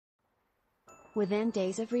Within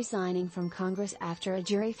days of resigning from Congress after a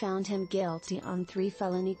jury found him guilty on 3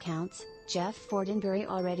 felony counts, Jeff Fortenberry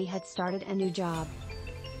already had started a new job.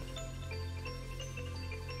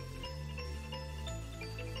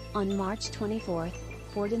 On March 24,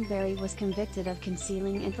 Fortenberry was convicted of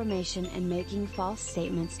concealing information and making false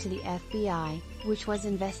statements to the FBI, which was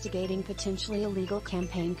investigating potentially illegal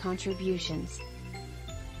campaign contributions.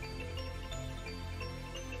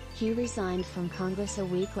 He resigned from Congress a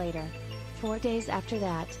week later. 4 days after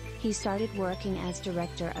that, he started working as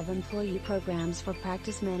Director of Employee Programs for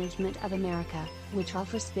Practice Management of America, which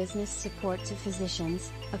offers business support to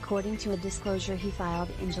physicians, according to a disclosure he filed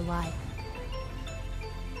in July.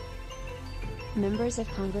 Members of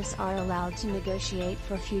Congress are allowed to negotiate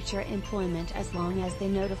for future employment as long as they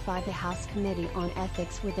notify the House Committee on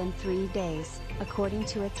Ethics within 3 days, according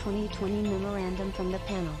to a 2020 memorandum from the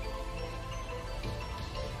panel.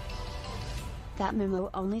 That memo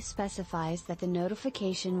only specifies that the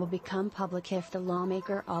notification will become public if the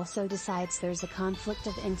lawmaker also decides there's a conflict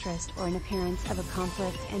of interest or an appearance of a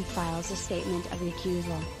conflict and files a statement of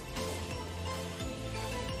recusal.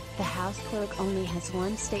 The House clerk only has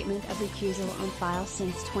one statement of recusal on file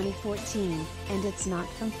since 2014, and it's not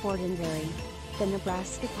from Fortenberry. The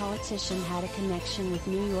Nebraska politician had a connection with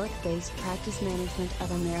New York-based Practice Management of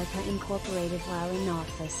America Incorporated while in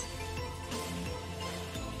office.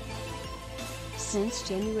 Since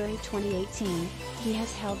January 2018, he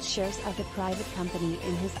has held shares of the private company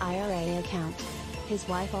in his IRA account. His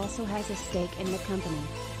wife also has a stake in the company.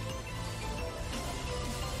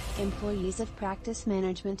 Employees of Practice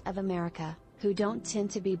Management of America, who don't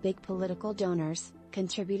tend to be big political donors,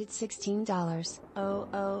 contributed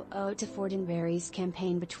 $16,000 to Fortenberry's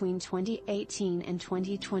campaign between 2018 and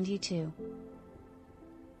 2022.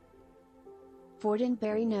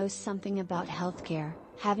 Fortenberry knows something about healthcare,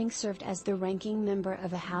 having served as the ranking member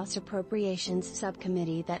of a House Appropriations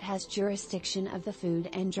Subcommittee that has jurisdiction of the Food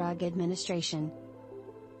and Drug Administration.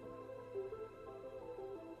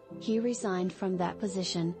 He resigned from that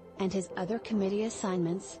position, and his other committee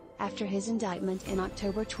assignments, after his indictment in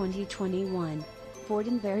October 2021.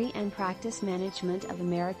 Fortenberry and Practice Management of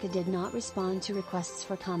America did not respond to requests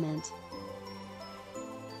for comment.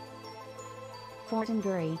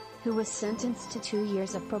 Fortenberry, who was sentenced to 2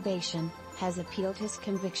 years of probation, has appealed his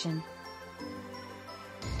conviction.